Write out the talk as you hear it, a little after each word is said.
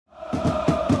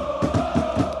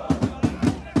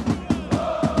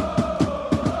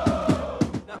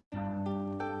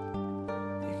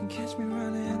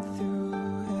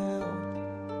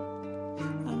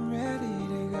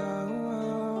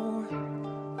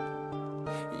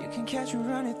can catch me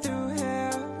running through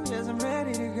hell. Yes, I'm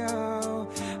ready to go.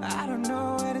 I don't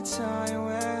know where the time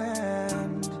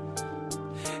went.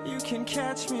 You can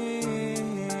catch me.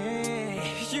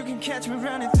 You can catch me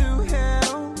running through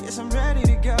hell. Yes, I'm ready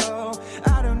to go.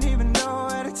 I don't even know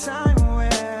where the time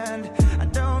went. I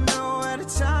don't know where the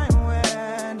time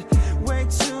went. Way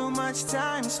too much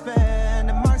time spent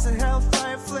amongst the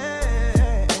hellfire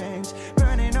flames,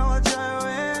 burning all joy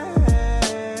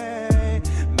away.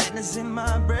 Madness in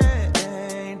my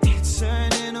brain,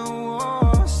 turning a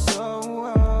war.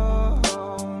 So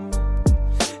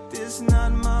this is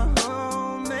not my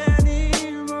home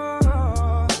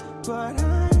anymore. But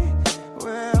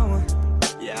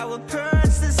I will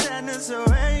purge the sadness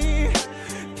away,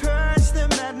 purge the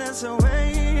madness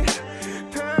away,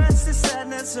 purge the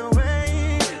sadness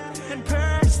away, and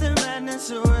purge the madness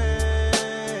away.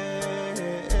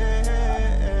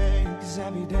 'Cause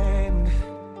I'll be damned,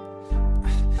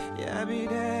 yeah, I'll be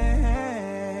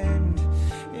damned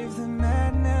if the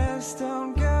madness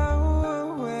don't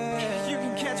go away. You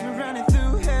can catch me running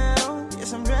through hell.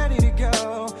 Yes, I'm ready to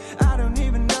go. I don't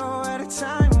even know where the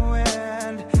time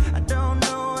went. I don't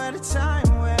know where the time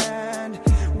went.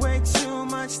 Way too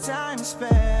much time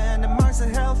spent amongst the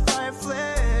hellfire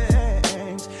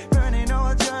flames, burning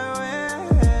all joy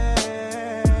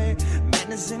away.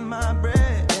 Madness in my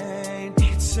brain,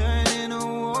 turning a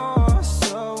war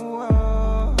zone.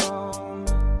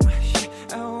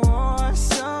 A war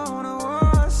zone, a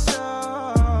war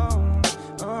zone.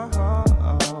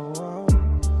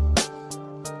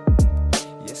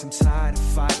 Yes, I'm tired of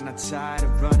fighting, I'm tired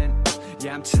of running.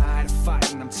 Yeah, I'm tired of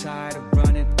fighting, I'm tired of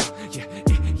running.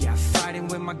 Yeah, fighting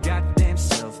with my goddamn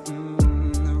self.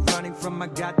 Running from my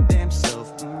goddamn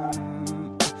self.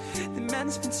 The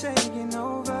man's been taking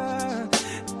over,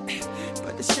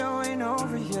 but the show ain't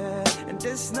over yet. And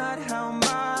this not how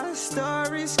my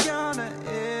story's gonna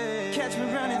end. Catch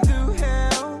me running through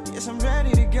hell. Yes, I'm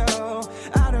ready to go.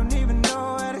 I don't even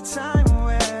know where the time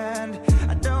went.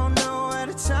 I don't know where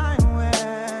the time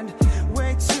went.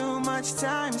 Way too much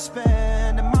time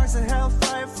spent amongst the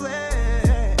hellfire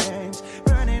flames,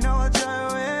 burning all joy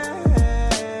away.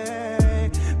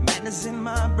 Madness in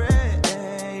my brain,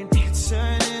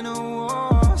 turning a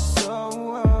war zone.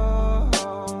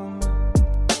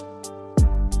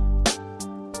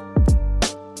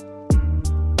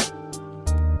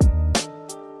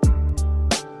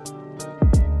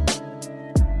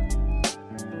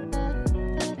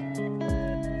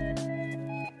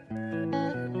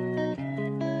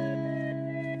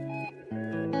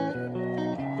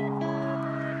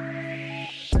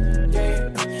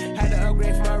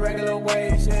 Regular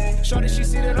ways, shorty, she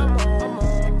see that I'm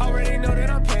on. Already know that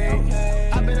I'm paid.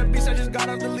 I've been a beast, I just got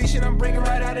off the leash and I'm breaking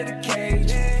right out of the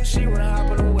cage. She wanna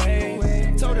hop on the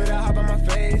wave, told her to hop on my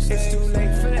face. It's too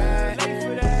late for that.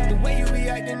 The way you be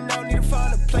acting, I need to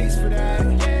find a place for that.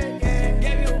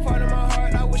 Gave you a part of my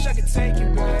heart, I wish I could take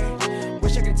it back.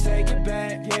 Wish I could take it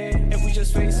back, yeah. If we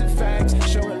just facing facts,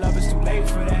 showing love is too late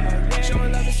for that.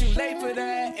 Showing love is too late for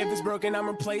that. If it's broken, I'm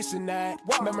replacing that.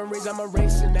 Memories, I'm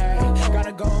erasing that.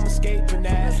 Gotta go, I'm escaping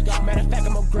that. Matter of fact,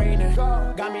 I'm upgrading.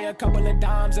 Got me a couple of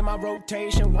dimes in my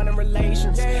rotation. One in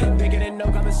relations, bigger than no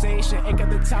conversation. Ain't got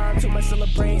the time, too much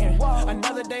celebrating.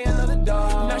 Another day, another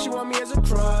dog. Now she want me as a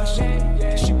crush.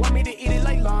 She want me to eat it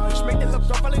like lunch. Make the look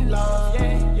go fall in love.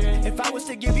 If I was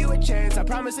to give you a chance, I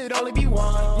promise it'd only be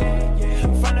one.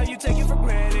 Find out you take it for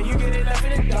granted. You get it left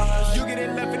in the dust. You get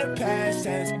it left in the past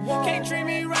tense. Can't treat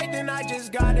me right, then I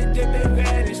just gotta dip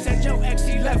advantage. Said your ex,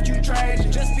 he left you trash.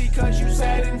 Just because you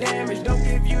sad and damaged, don't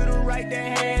give you the right to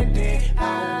hand it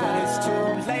out. But it's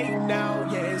too late now,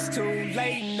 yeah, it's too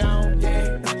late now,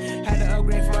 yeah. Had to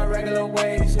upgrade from my regular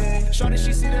ways, Shorty,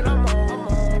 she see that I'm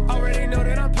on. Already know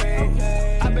that I'm paid.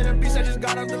 I've been a beast, I just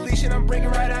got off the leash and I'm breaking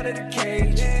right out of the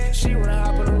cage. She wanna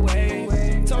hop on the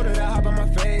wave, told her to hop on my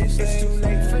face. It's too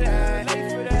late for that.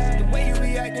 The way you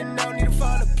be acting, I need to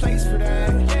find a place for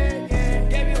that.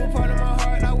 Gave you a part of my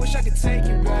heart, I wish I could take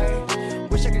it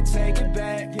back. Wish I could take it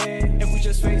back, yeah. If we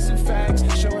just facing facts,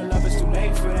 showing love is too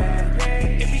late for that.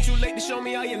 It be too late to show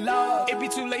me all your love. It be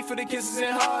too late for the kisses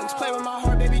and hugs. Play with my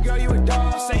heart, baby girl, you a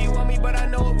dog. Say you want me, but I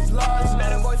know it was lost.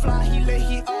 Let a boy fly, he lit,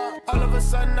 he up. All of a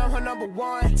sudden, I'm her number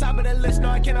one. Top of the list, no,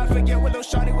 I cannot forget what those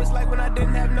shawty was like when I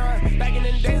didn't have none. Back in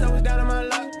the days, I was down on my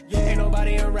luck. Ain't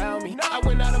nobody around me. I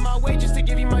went out of my way just to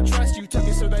give you my trust. You took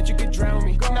it so that you could drown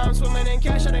me. Now I'm swimming in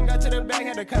cash, I done got to the bag.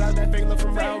 Had to cut out that fake look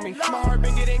from around me. My heart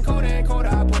been getting colder and colder.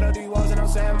 I put up 3 walls and I'm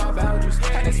saying my boundaries.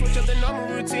 Had to switch up the normal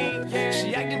routine.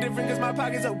 She acting different cause my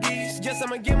pocket's obese. Yes,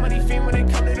 I'ma get money fiend when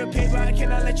it come to the paper. I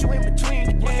cannot let you in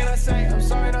between. What can I say? I'm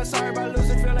sorry, not sorry about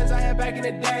losing feelings I had back in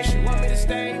the day. She want me to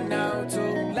stay now,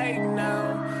 too late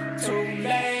now.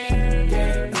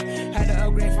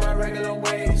 regular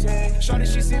ways. Shorty,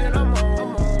 she see that I'm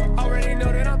on. Already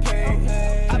know that I'm paid.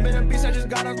 I've been a beast, I just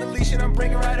got off the leash and I'm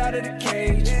breaking right out of the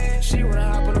cage. She wanna